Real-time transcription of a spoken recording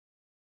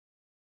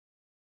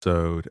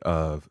Episode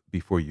of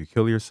Before You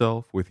Kill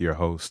Yourself with your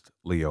host,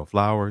 Leo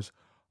Flowers.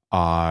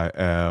 I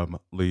am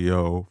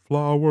Leo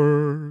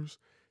Flowers.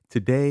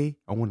 Today,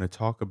 I want to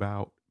talk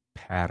about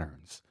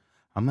patterns.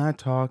 I'm not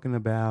talking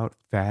about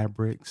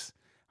fabrics.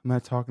 I'm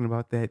not talking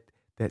about that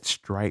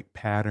stripe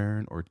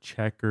pattern or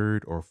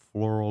checkered or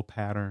floral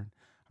pattern.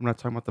 I'm not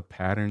talking about the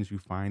patterns you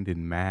find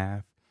in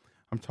math.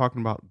 I'm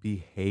talking about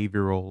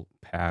behavioral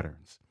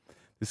patterns.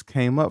 This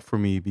came up for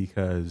me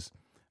because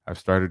I've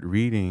started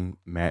reading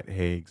Matt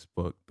Haig's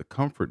book, The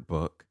Comfort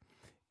Book,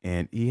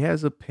 and he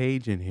has a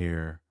page in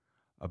here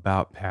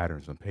about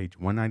patterns on page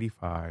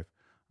 195.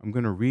 I'm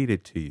going to read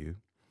it to you.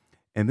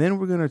 And then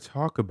we're going to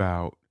talk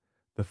about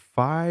the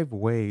 5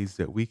 ways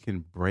that we can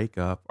break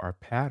up our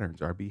patterns,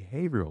 our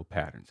behavioral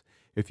patterns.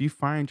 If you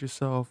find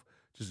yourself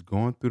just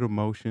going through the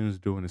motions,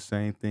 doing the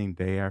same thing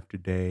day after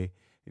day,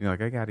 and you're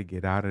like, I got to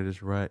get out of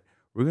this rut,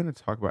 we're going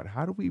to talk about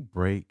how do we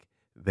break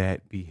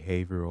that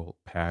behavioral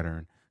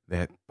pattern,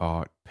 that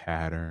thought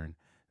pattern,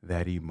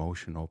 that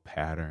emotional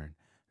pattern,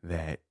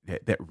 that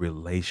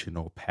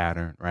relational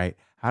pattern, right?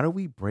 How do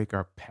we break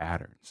our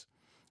patterns?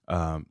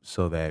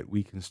 So that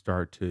we can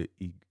start to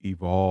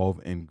evolve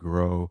and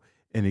grow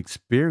and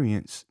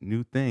experience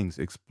new things,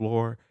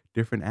 explore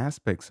different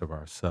aspects of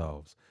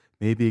ourselves,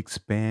 maybe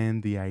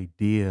expand the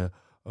idea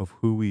of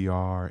who we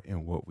are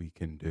and what we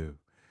can do.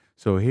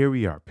 So here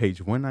we are,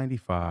 page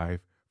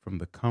 195 from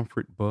the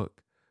Comfort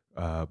Book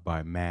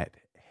by Matt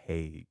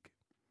Haig.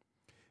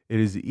 It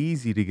is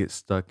easy to get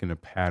stuck in a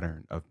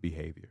pattern of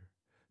behavior.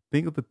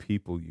 Think of the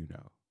people you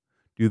know.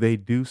 Do they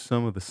do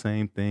some of the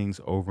same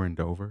things over and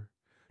over?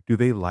 Do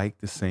they like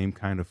the same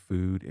kind of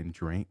food and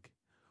drink?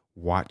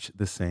 Watch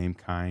the same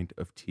kind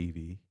of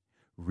TV?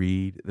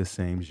 Read the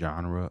same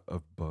genre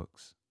of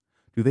books?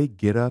 Do they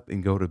get up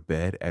and go to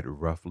bed at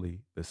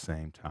roughly the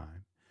same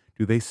time?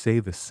 Do they say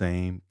the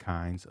same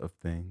kinds of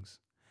things?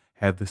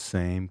 Have the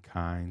same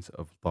kinds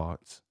of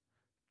thoughts?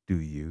 Do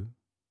you?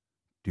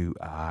 Do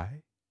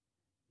I?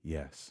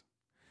 Yes.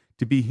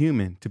 To be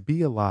human, to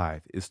be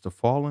alive, is to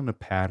fall into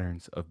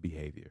patterns of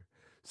behavior.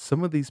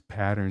 Some of these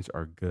patterns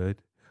are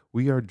good.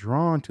 We are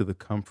drawn to the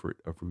comfort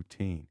of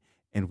routine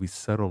and we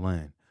settle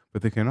in,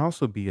 but there can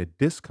also be a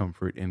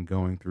discomfort in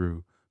going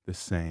through the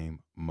same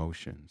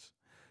motions.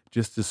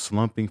 Just as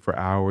slumping for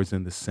hours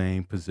in the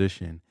same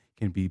position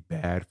can be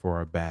bad for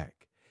our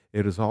back,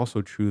 it is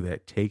also true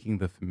that taking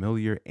the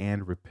familiar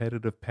and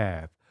repetitive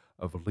path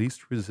of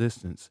least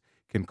resistance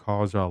can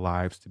cause our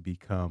lives to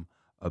become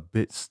a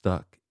bit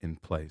stuck in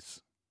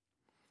place.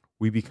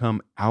 We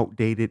become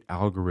outdated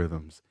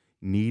algorithms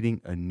needing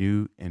a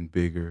new and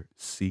bigger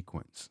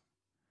sequence.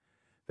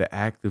 The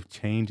act of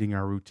changing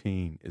our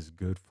routine is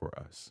good for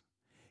us.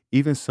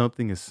 Even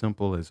something as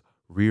simple as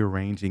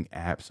rearranging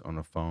apps on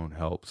a phone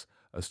helps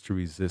us to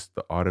resist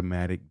the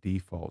automatic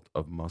default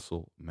of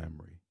muscle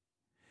memory.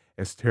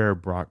 As Tara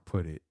Brock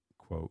put it,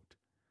 quote,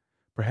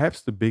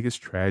 perhaps the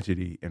biggest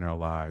tragedy in our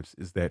lives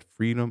is that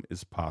freedom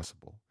is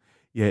possible,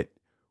 yet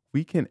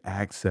we can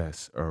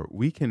pass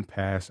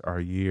our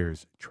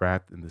years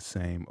trapped in the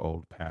same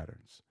old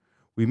patterns.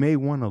 We may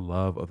want to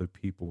love other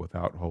people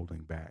without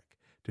holding back,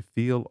 to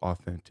feel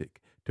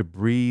authentic, to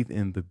breathe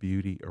in the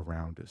beauty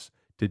around us,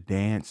 to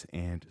dance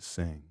and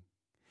sing.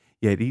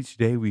 Yet each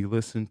day we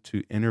listen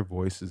to inner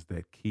voices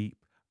that keep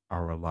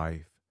our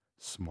life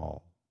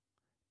small.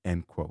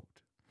 End quote.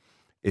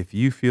 If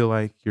you feel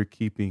like you're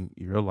keeping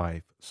your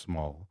life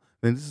small,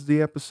 then this is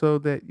the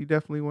episode that you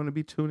definitely want to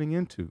be tuning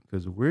into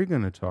because we're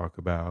going to talk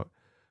about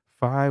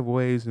 5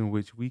 ways in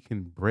which we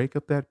can break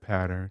up that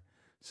pattern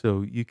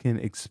so you can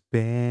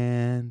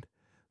expand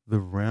the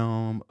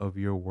realm of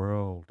your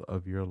world,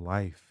 of your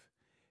life,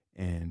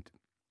 and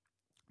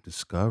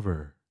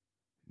discover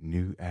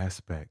new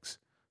aspects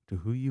to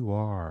who you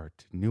are,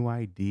 to new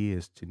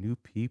ideas, to new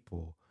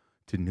people,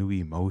 to new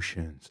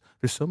emotions.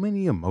 There's so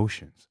many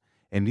emotions.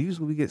 And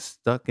usually we get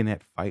stuck in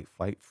that fight,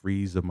 flight,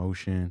 freeze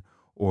emotion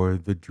or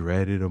the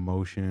dreaded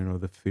emotion or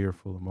the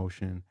fearful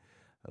emotion.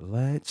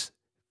 Let's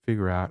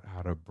figure out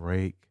how to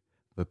break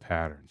the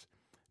patterns.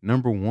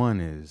 Number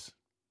one is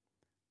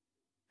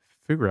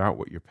figure out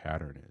what your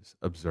pattern is.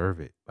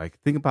 Observe it. Like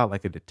think about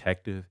like a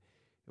detective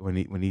when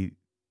he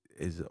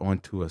is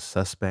onto a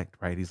suspect,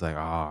 right? He's like,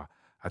 I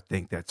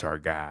think that's our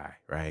guy,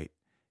 right?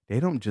 They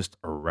don't just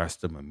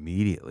arrest him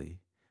immediately.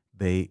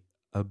 They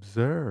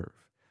observe.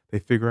 They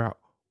figure out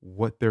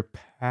what their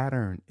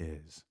pattern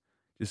is.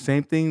 The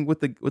same thing with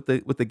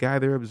the guy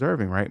they're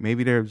observing, right?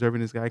 Maybe they're observing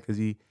this guy because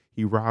he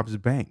robs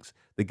banks.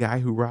 The guy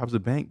who robs a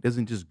bank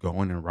doesn't just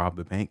go in and rob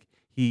the bank.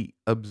 He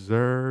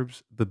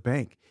observes the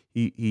bank.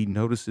 He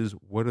notices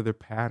what are their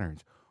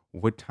patterns.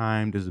 What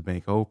time does the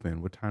bank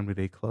open? What time do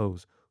they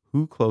close?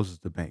 Who closes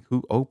the bank?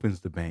 Who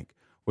opens the bank?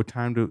 What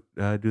time do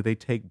they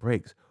take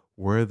breaks?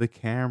 Where are the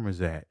cameras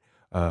at?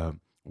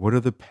 What are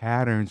the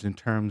patterns in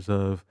terms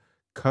of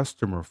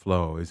customer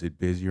flow? Is it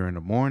busier in the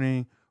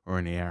morning or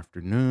in the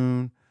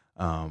afternoon?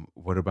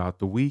 What about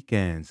the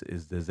weekends?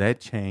 Does that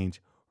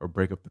change or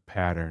break up the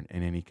pattern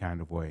in any kind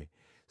of way?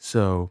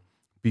 So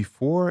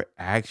before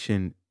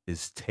action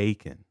is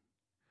taken,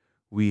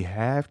 we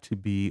have to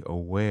be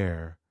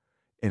aware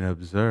and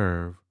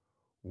observe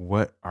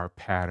what our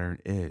pattern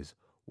is.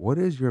 What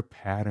is your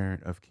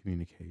pattern of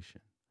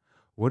communication?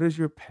 What is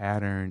your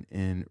pattern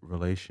in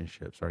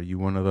relationships? Are you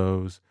one of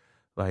those,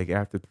 like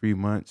after 3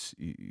 months,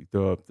 you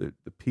throw up the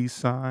peace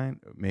sign?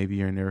 Maybe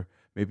you're in there,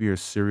 maybe you're a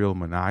serial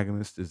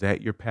monogamist. Is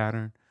that your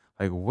pattern?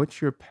 Like,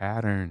 what's your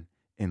pattern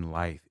in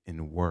life,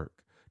 in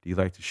work? Do you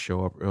like to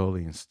show up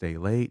early and stay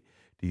late?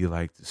 Do you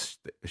like to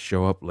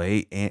show up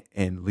late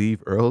and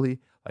leave early?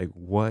 Like,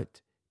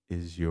 what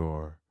is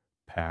your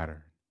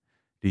pattern?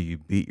 Do you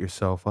beat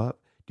yourself up?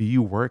 Do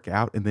you work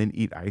out and then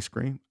eat ice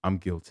cream? I'm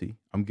guilty.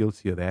 I'm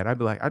guilty of that. I'd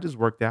be like, I just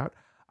worked out.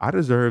 I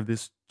deserve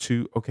this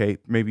two, okay,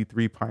 maybe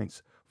 3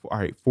 pints. All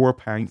right, 4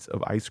 pints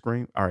of ice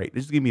cream. All right,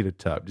 just give me the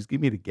tub. Just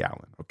give me the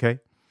gallon, okay?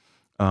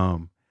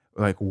 Um,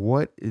 like,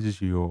 what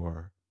is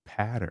your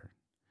pattern?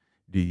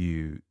 Do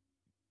you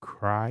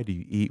cry? Do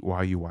you eat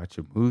while you watch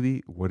a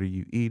movie? What are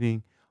you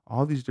eating?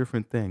 All these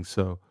different things.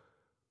 So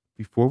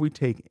before we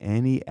take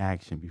any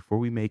action, before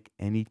we make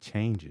any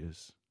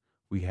changes,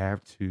 we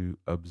have to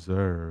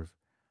observe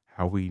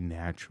how we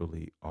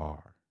naturally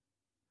are.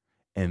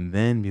 And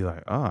then be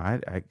like, oh,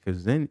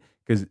 because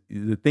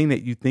the thing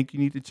that you think you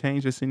need to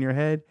change that's in your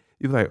head,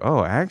 you're like,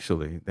 oh,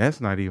 actually, that's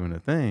not even a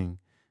thing.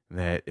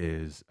 That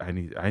is, I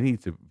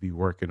need to be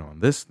working on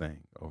this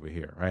thing over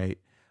here, right?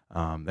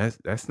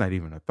 That's not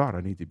even a thought.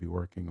 I need to be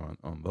working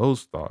on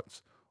those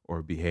thoughts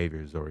or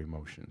behaviors or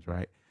emotions,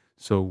 right?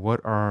 So, what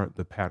are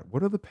the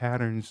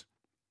patterns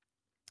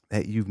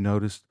that you've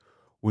noticed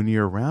when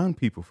you're around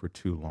people for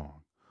too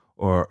long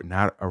or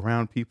not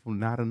around people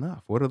not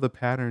enough? What are the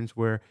patterns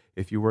where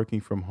if you're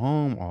working from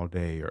home all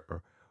day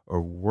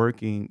or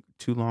working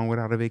too long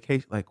without a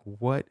vacation, like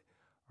what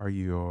are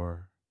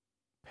your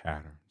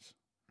patterns?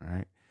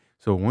 Right.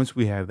 So once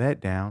we have that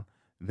down,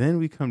 then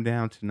we come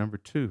down to number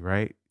two,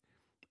 right?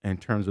 In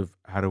terms of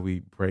how do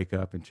we break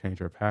up and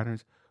change our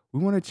patterns, we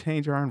want to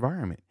change our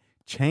environment.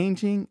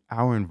 Changing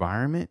our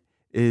environment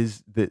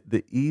is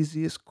the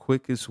easiest,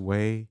 quickest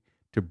way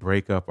to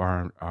break up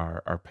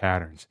our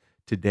patterns.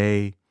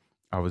 Today,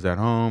 I was at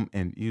home,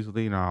 and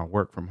usually, I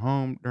work from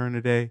home during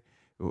the day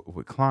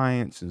with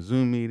clients and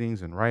Zoom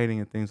meetings and writing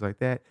and things like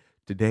that.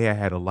 Today, I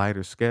had a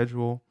lighter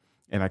schedule,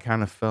 and I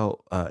kind of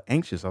felt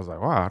anxious. I was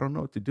like, wow, I don't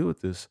know what to do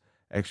with this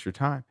extra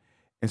time.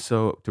 And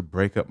so, to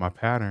break up my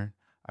pattern,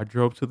 I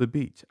drove to the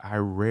beach. I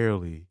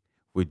rarely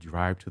would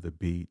drive to the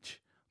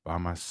beach by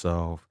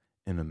myself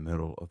in the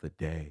middle of the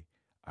day.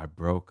 I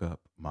broke up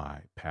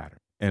my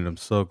pattern. And I'm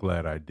so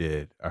glad I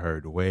did. I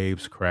heard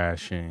waves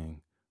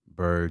crashing,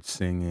 birds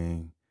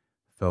singing,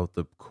 felt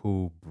the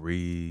cool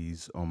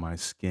breeze on my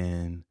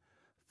skin,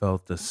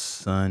 felt the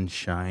sun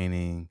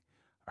shining.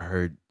 I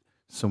heard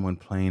someone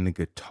playing the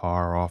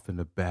guitar off in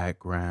the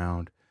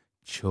background,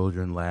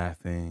 children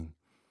laughing,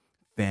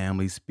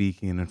 family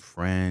speaking in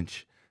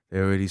French.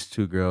 There were these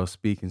two girls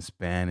speaking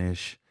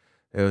Spanish.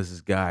 There was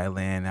this guy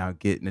laying out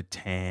getting a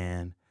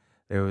tan.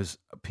 There was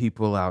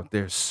people out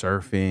there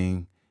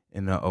surfing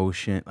in the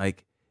ocean.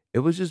 Like it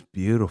was just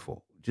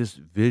beautiful, just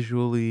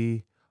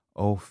visually,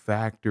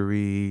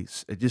 olfactory.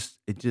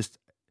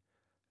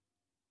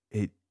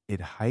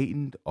 It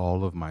heightened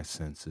all of my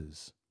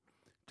senses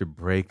to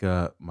break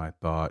up my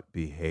thought,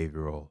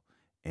 behavioral,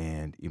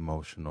 and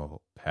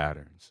emotional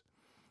patterns.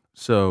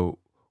 So,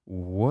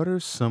 what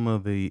are some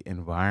of the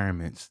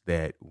environments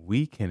that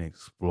we can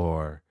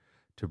explore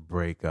to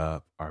break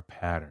up our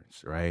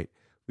patterns, right?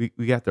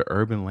 We got the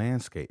urban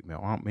landscape.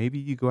 Maybe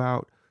you go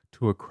out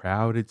to a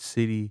crowded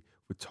city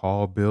with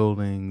tall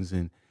buildings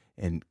and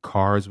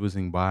cars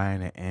whizzing by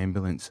and an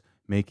ambulance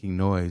making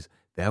noise.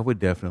 That would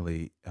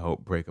definitely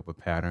help break up a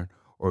pattern.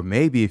 Or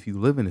maybe if you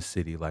live in a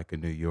city like a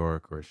New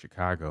York or a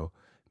Chicago,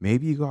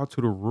 maybe you go out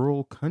to the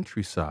rural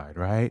countryside,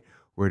 right?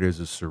 Where there's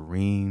a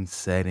serene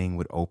setting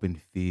with open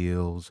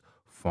fields,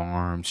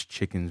 farms,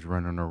 chickens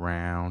running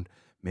around.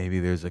 Maybe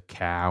there's a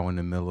cow in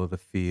the middle of the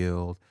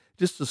field.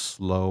 Just a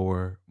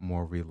slower,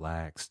 more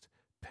relaxed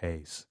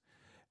pace.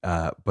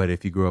 But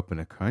if you grew up in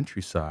the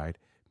countryside,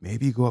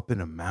 maybe you go up in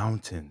the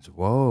mountains.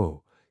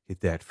 Whoa,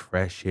 get that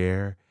fresh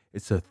air.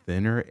 It's a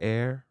thinner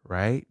air,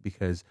 right?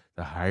 Because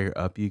the higher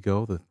up you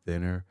go, the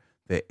thinner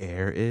the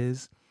air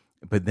is.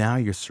 But now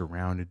you're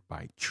surrounded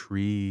by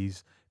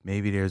trees.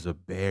 Maybe there's a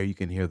bear. You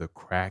can hear the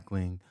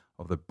crackling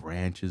of the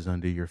branches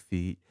under your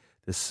feet,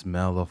 the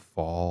smell of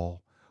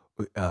fall.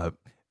 Uh,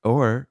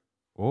 or,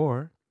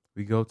 or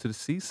we go to the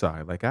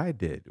seaside like I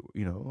did.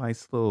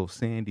 Nice little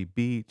sandy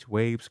beach,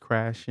 waves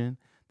crashing,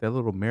 that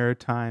little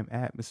maritime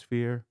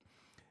atmosphere.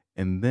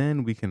 And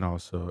then we can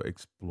also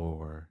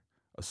explore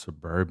a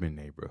suburban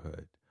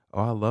neighborhood.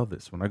 Oh, I love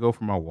this. When I go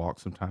for my walk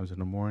sometimes in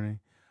the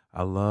morning,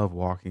 I love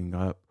walking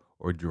up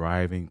or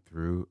driving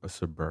through a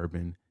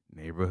suburban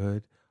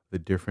neighborhood, the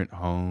different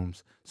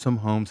homes. Some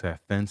homes have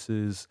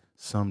fences,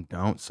 some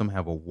don't. Some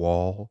have a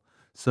wall.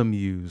 Some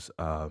use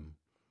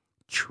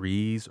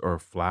trees or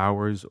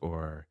flowers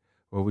or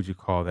what would you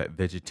call that,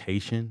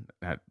 vegetation?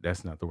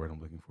 That's not the word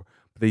I'm looking for.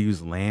 But they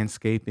use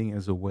landscaping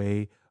as a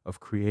way of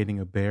creating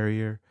a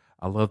barrier.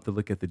 I love to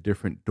look at the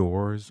different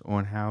doors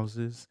on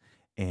houses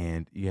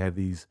and you have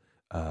these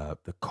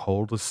the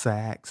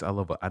cul-de-sacs. I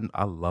love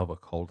a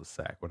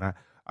cul-de-sac. When I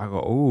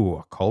go, oh,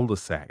 a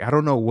cul-de-sac. I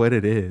don't know what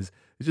it is.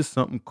 It's just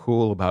something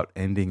cool about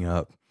ending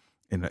up,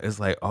 and it's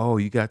like, oh,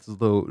 you got this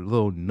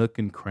little nook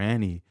and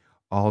cranny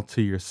all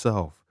to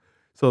yourself.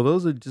 So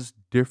those are just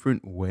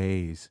different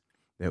ways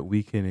that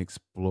we can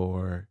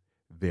explore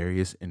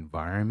various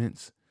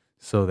environments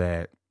so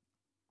that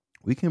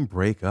we can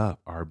break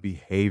up our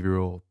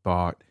behavioral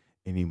thought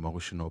and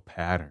emotional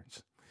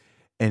patterns.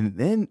 And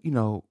then,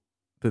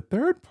 the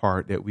third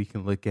part that we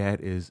can look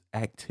at is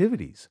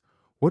activities.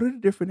 What are the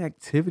different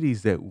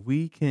activities that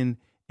we can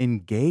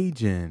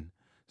engage in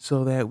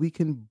so that we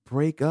can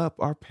break up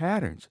our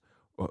patterns?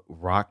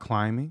 Rock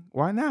climbing,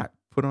 why not?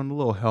 Put on a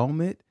little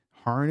helmet,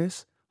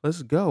 harness,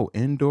 let's go.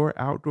 Indoor,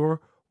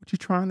 outdoor, what you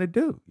trying to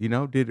do?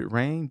 Did it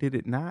rain? Did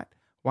it not?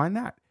 Why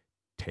not?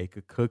 Take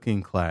a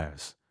cooking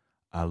class.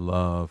 I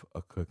love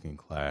a cooking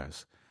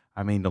class.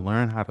 I mean, to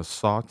learn how to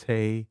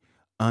saute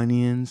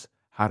onions,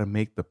 how to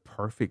make the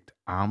perfect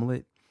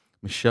omelet.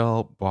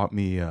 Michelle bought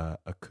me a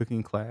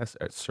cooking class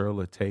at Sur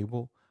La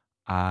Table.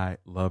 I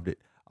loved it.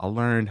 I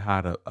learned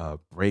how to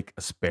break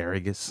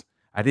asparagus.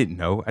 I didn't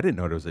know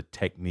there was a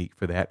technique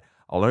for that.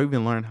 I'll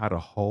even learn how to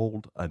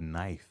hold a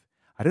knife.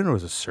 I didn't know there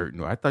was a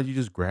certain way. I thought you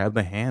just grab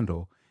the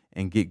handle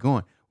and get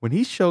going. When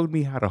he showed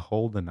me how to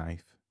hold a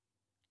knife,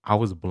 I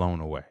was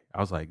blown away. I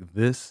was like,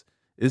 this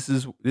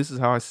is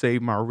how I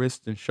save my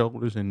wrists and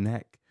shoulders and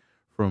neck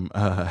from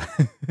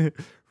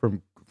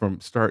from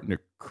starting to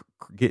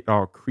get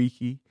all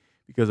creaky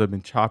because I've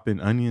been chopping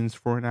onions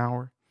for an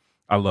hour.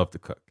 I love to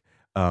cook,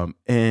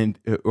 and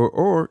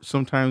or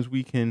sometimes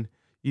we can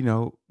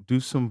do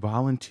some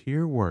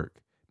volunteer work,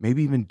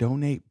 maybe even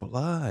donate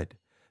blood.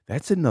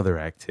 That's another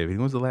activity.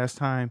 When was the last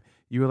time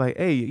you were like,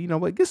 hey, you know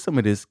what? Get some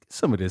of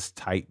this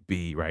type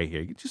B right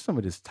here. Get you some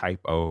of this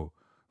type O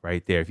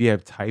right there. If you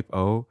have type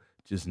O,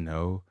 just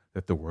know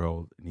that the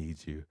world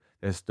needs you.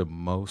 That's the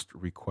most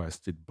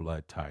requested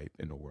blood type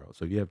in the world.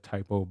 So if you have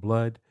type O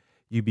blood,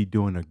 you'd be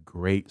doing a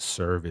great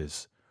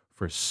service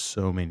for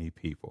so many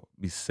people,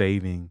 be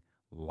saving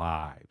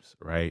lives,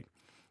 right?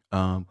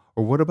 Or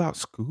what about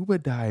scuba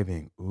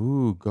diving?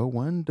 Ooh, go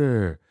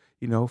under.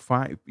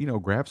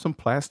 Grab some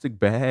plastic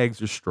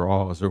bags or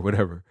straws or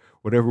whatever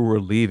we're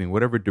leaving,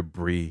 whatever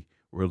debris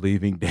we're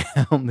leaving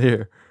down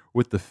there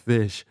with the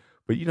fish.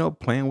 But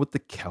playing with the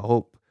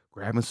kelp,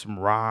 grabbing some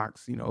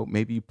rocks,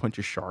 maybe you punch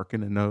a shark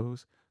in the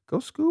nose, go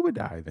scuba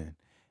diving.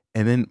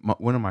 And then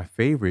one of my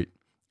favorite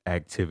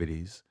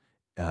activities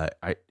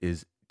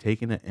is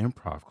taking an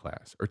improv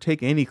class or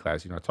take any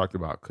class. I talked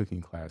about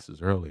cooking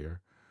classes earlier,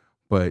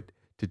 but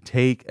to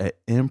take an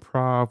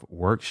improv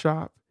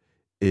workshop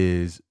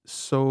is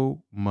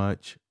so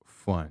much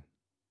fun.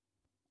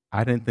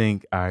 I didn't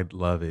think I'd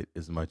love it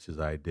as much as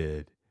I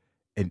did.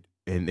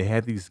 And they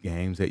have these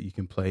games that you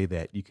can play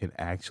that you can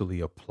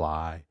actually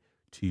apply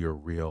to your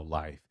real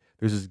life.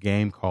 There's this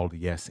game called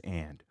Yes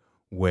and,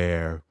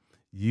 where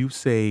you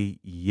say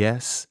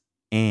yes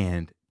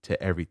and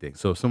to everything.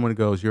 So if someone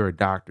goes, "You're a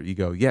doctor," you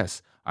go,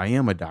 "Yes, I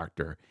am a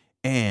doctor,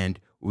 and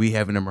we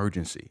have an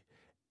emergency."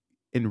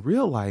 In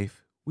real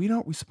life, we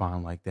don't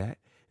respond like that.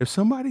 If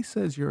somebody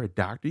says you're a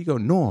doctor, you go,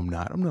 "No, I'm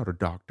not. I'm not a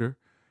doctor."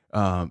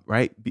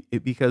 Right?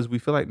 Because we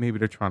feel like maybe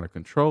they're trying to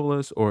control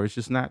us, or it's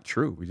just not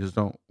true. We just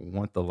don't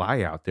want the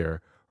lie out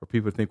there, or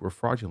people think we're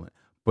fraudulent.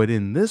 But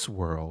in this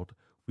world,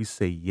 we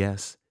say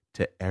yes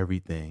to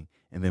everything,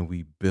 and then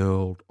we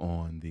build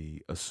on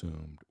the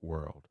assumed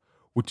world,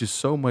 which is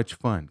so much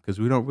fun because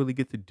we don't really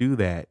get to do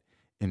that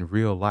in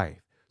real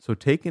life. So,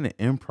 taking an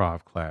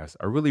improv class,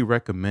 I really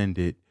recommend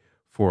it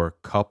for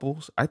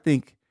couples. I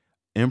think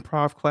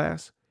improv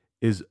class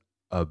is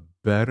a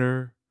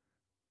better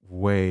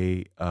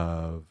way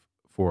of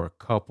for a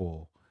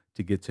couple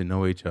to get to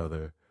know each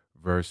other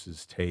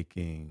versus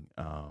taking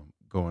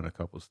going to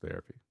couples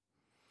therapy.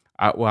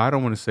 I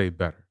don't want to say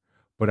better,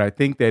 but I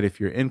think that if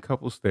you're in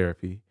couples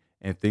therapy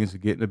and things are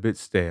getting a bit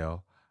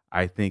stale,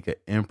 I think an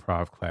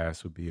improv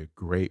class would be a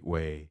great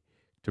way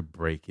to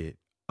break it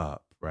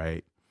up,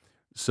 right?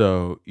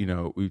 So,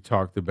 we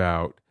talked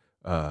about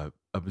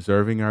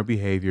observing our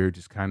behavior,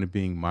 just kind of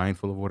being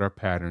mindful of what our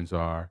patterns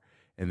are,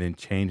 and then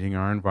changing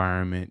our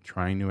environment,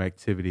 trying new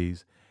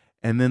activities.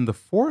 And then the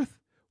fourth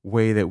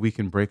way that we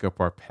can break up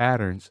our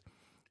patterns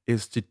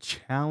is to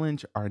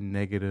challenge our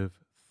negative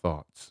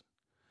thoughts.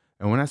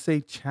 And when I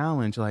say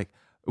challenge, like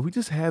we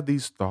just have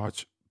these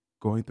thoughts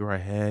going through our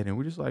head and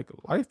we're just like,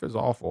 life is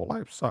awful,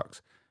 life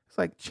sucks. It's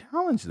like,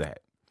 challenge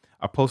that.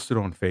 I posted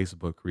on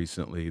Facebook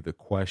recently the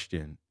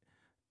question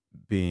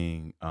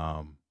being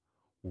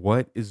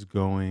what is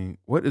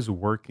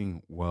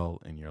working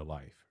well in your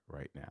life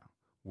right now?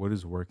 What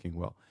is working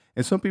well?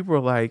 And some people are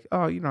like,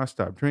 oh, I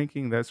stopped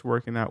drinking, that's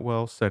working out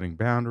well. Setting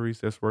boundaries,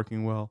 that's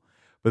working well.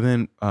 But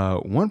then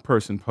one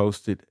person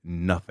posted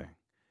nothing,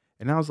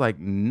 and I was like,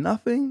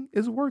 nothing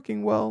is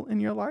working well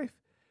in your life.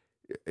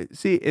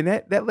 See, and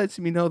that lets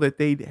me know that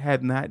they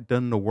had not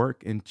done the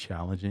work in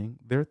challenging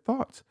their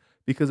thoughts.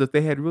 Because if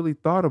they had really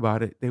thought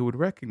about it, they would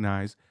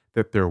recognize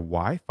that their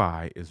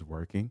Wi-Fi is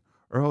working,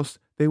 or else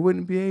they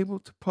wouldn't be able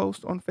to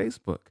post on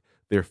Facebook.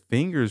 Their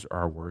fingers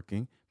are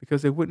working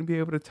because they wouldn't be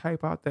able to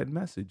type out that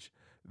message.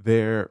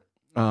 Their,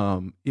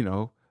 you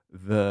know,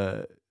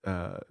 their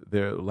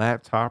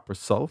laptop or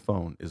cell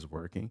phone is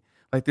working.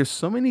 Like there's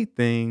so many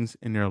things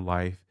in their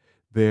life.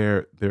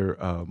 Their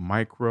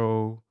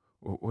micro,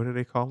 what do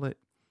they call it?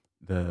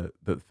 The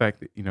fact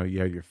that you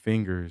have your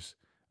fingers.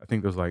 I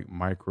think there's like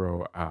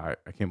micro. I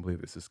can't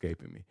believe it's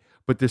escaping me.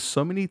 But there's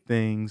so many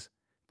things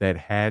that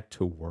had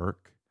to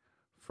work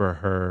for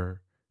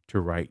her to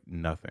write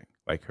nothing.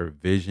 Like her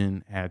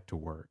vision had to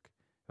work.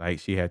 Like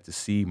she had to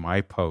see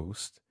my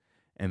post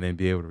and then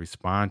be able to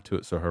respond to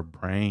it. So her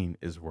brain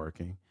is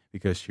working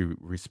because she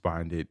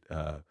responded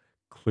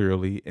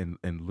clearly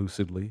and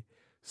lucidly.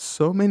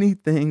 So many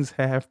things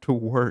have to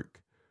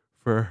work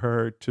for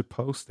her to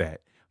post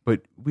that.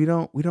 But we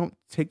don't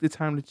take the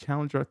time to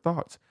challenge our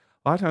thoughts.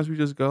 A lot of times we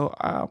just go,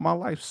 my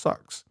life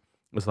sucks.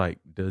 It's like,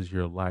 does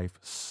your life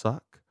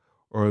suck?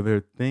 Or are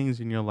there things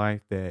in your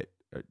life that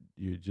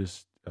you're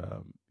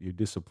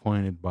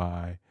disappointed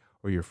by,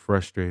 or you're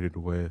frustrated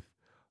with,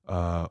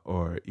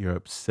 or you're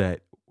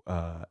upset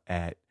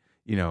at,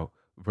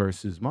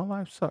 versus my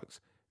life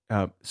sucks.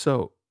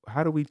 So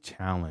how do we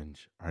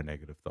challenge our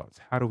negative thoughts?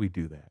 How do we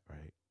do that,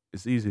 right?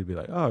 It's easy to be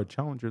like, oh,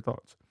 challenge your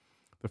thoughts.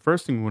 The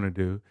first thing we want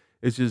to do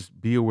is just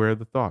be aware of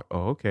the thought.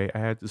 Oh, okay, I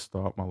had this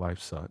thought, my life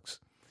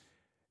sucks.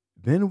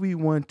 Then we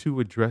want to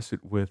address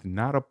it with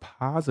not a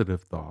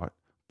positive thought,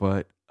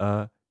 but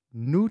a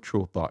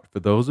neutral thought. For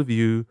those of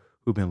you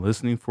who've been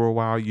listening for a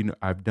while,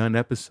 I've done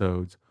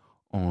episodes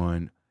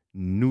on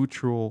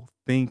neutral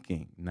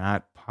thinking,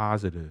 not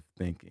positive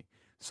thinking.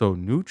 So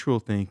neutral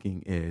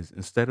thinking is,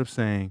 instead of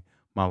saying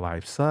my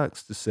life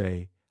sucks, to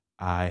say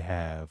I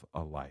have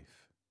a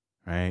life,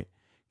 right?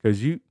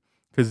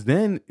 Because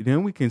then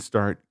we can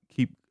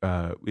keep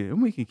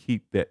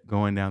that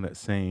going down that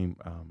same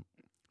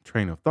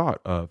train of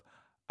thought of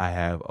I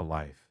have a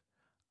life,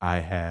 I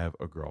have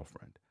a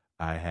girlfriend,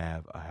 I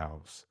have a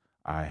house,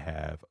 I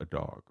have a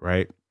dog,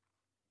 right?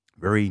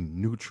 Very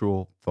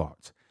neutral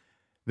thoughts.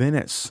 Then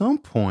at some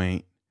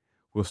point,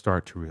 we'll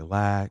start to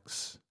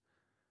relax,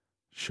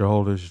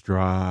 shoulders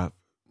drop,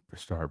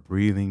 start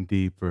breathing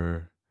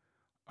deeper,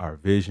 our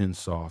vision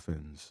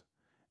softens,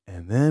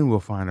 and then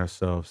we'll find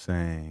ourselves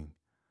saying,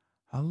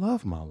 I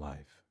love my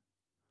life.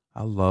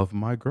 I love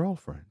my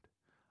girlfriend.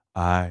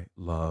 I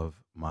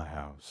love my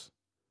house.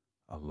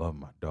 I love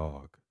my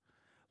dog.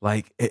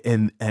 Like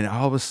and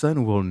all of a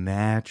sudden we'll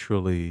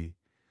naturally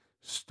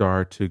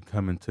start to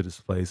come into this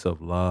place of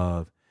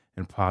love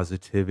and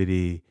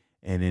positivity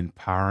and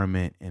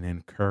empowerment and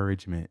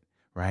encouragement,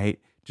 right?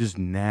 Just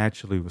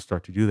naturally we'll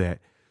start to do that.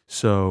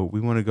 So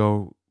we want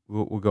to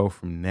we'll go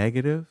from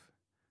negative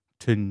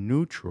to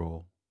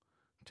neutral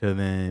to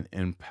then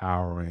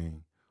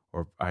empowering,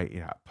 or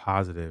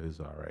positive is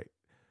all right.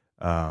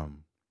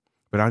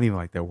 But I don't even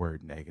like that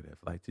word negative.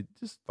 Like to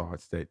just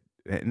thoughts that,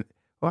 and,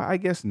 well, I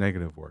guess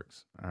negative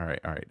works. All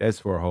right. That's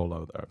for a whole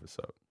other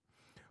episode.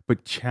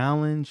 But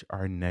challenge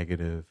our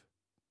negative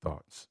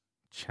thoughts.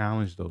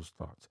 Challenge those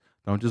thoughts.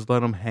 Don't just let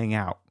them hang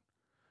out.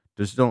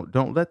 Just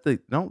don't let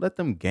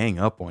them gang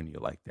up on you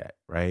like that,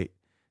 right?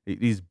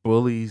 These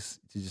bullies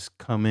just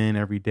come in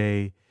every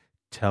day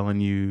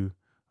telling you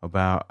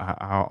about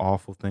how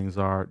awful things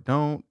are.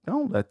 Don't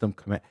let them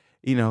come at,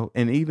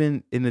 and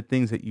even in the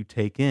things that you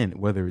take in,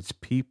 whether it's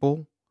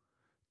people,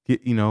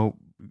 get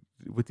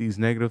with these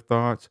negative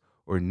thoughts,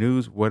 or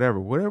news,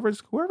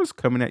 whoever's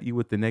coming at you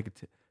with the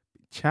negative,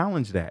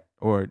 challenge that,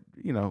 or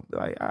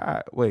like,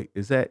 wait,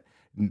 is that,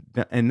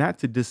 and not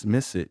to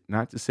dismiss it,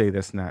 not to say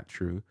that's not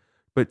true,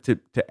 but to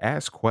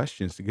ask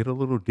questions, to get a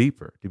little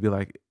deeper, to be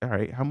like, all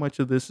right, how much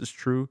of this is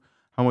true,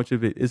 how much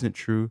of it isn't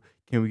true?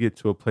 Can we get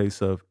to a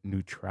place of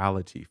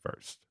neutrality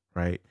first,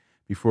 right,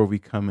 before we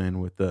come in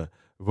with the,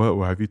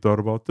 well, have you thought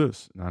about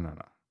this? No.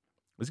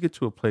 Let's get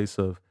to a place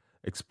of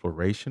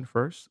exploration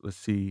first. Let's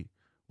see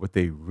what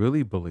they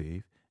really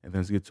believe, and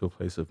then let's get to a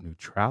place of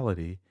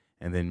neutrality,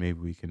 and then maybe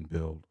we can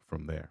build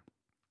from there.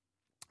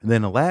 And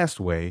then the last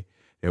way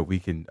that we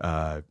can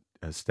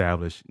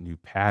establish new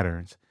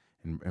patterns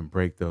and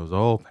break those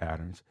old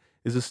patterns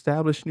is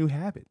establish new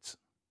habits.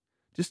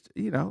 Just,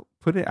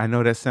 put it, I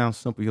know that sounds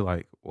simple. You're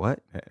like,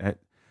 what?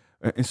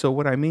 And so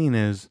what I mean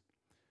is,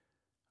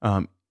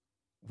 um,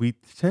 we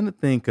tend to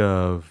think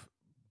of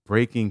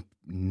breaking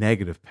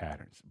negative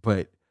patterns,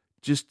 but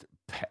just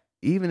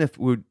even if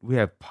we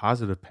have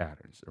positive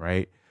patterns,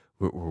 right?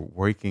 We're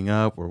waking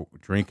up, we're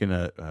drinking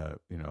a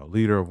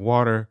liter of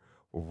water,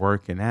 we're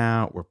working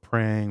out, we're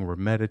praying, we're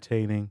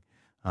meditating,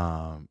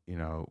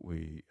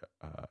 we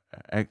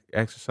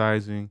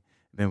exercising,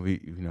 then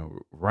we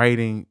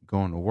writing,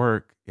 going to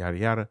work, yada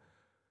yada.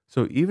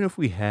 So even if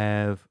we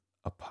have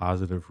a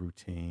positive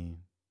routine,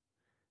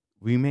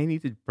 we may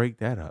need to break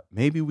that up.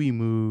 Maybe we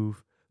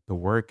move the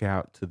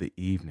workout to the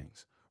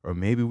evenings, or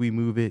maybe we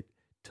move it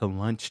to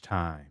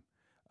lunchtime.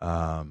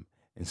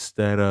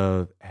 Instead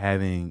of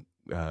having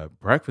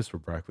breakfast for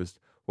breakfast,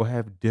 we'll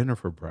have dinner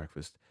for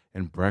breakfast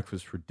and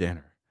breakfast for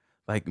dinner.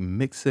 Like,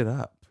 mix it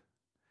up,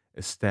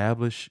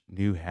 establish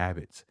new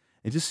habits.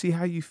 and just see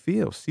how you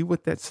feel. See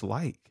what that's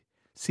like.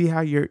 See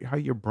how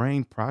your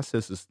brain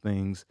processes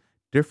things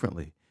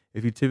differently.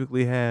 If you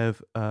typically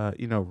have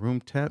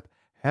room temp,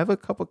 have a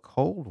cup of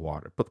cold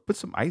water. Put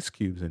some ice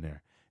cubes in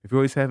there. If you're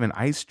always having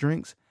ice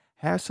drinks,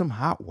 have some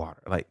hot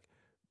water. Like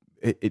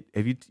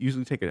if you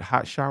usually take a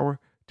hot shower,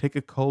 take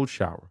a cold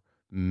shower.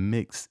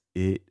 Mix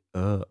it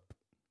up.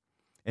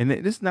 And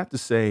it's not to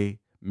say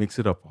mix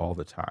it up all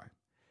the time.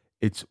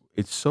 It's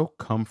so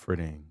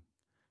comforting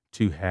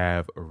to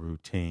have a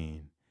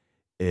routine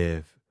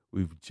if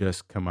we've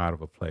just come out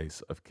of a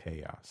place of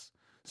chaos.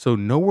 So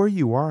know where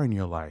you are in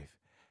your life.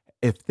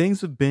 If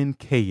things have been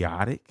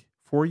chaotic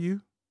for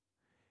you,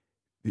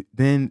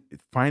 then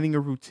finding a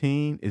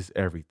routine is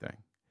everything.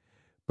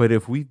 But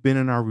if we've been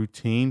in our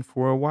routine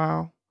for a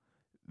while,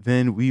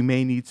 then we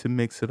may need to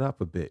mix it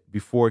up a bit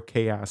before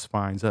chaos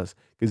finds us.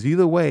 Because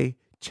either way,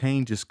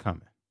 change is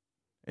coming.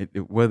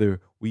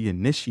 Whether we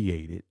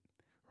initiate it,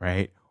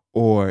 right,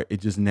 or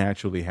it just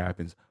naturally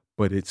happens,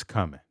 but it's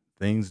coming.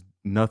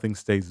 Nothing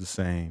stays the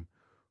same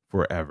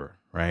forever,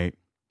 right?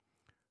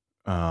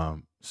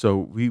 So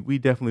we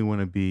definitely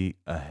want to be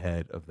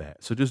ahead of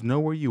that. So just know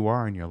where you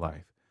are in your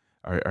life.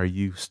 Are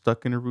you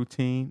stuck in a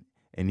routine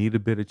and need a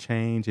bit of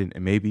change and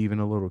maybe even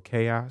a little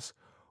chaos?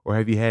 Or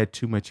have you had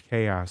too much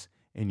chaos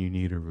and you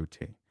need a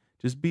routine?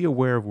 Just be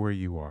aware of where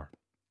you are.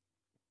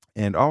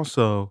 And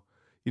also,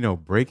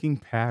 breaking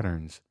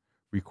patterns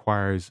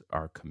requires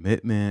our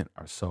commitment,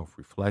 our self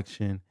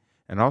reflection,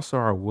 and also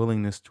our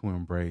willingness to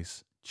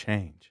embrace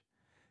change.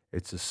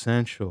 It's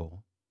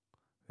essential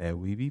that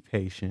we be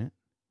patient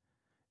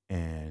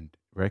and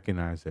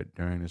recognize that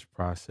during this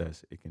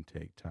process, it can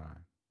take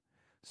time.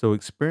 So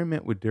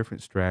experiment with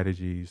different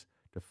strategies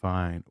to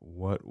find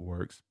what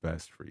works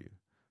best for you.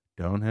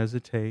 Don't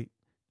hesitate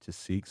to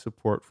seek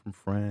support from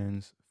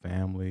friends,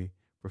 family,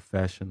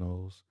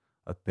 professionals,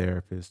 a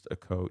therapist, a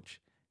coach,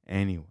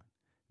 anyone.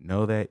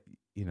 Know that,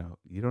 you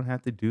don't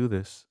have to do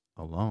this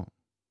alone.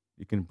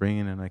 You can bring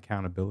in an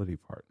accountability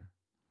partner.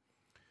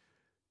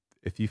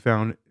 If you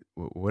found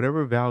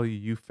whatever value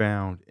you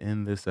found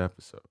in this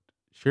episode,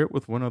 share it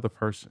with one other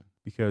person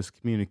because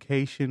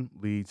communication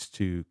leads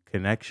to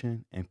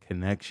connection and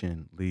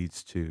connection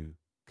leads to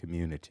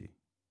community.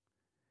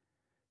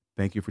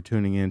 Thank you for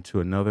tuning in to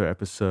another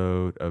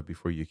episode of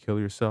Before You Kill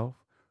Yourself.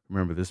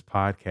 Remember, this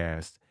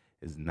podcast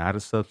is not a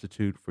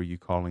substitute for you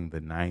calling the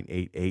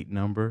 988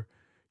 number.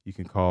 You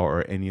can call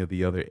or any of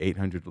the other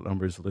 800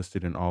 numbers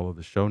listed in all of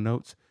the show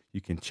notes. You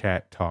can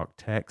chat, talk,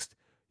 text.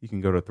 You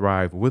can go to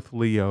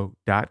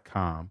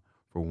thrivewithleo.com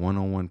for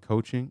one-on-one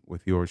coaching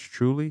with yours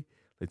truly.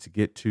 Let's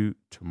get to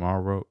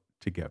tomorrow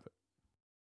together.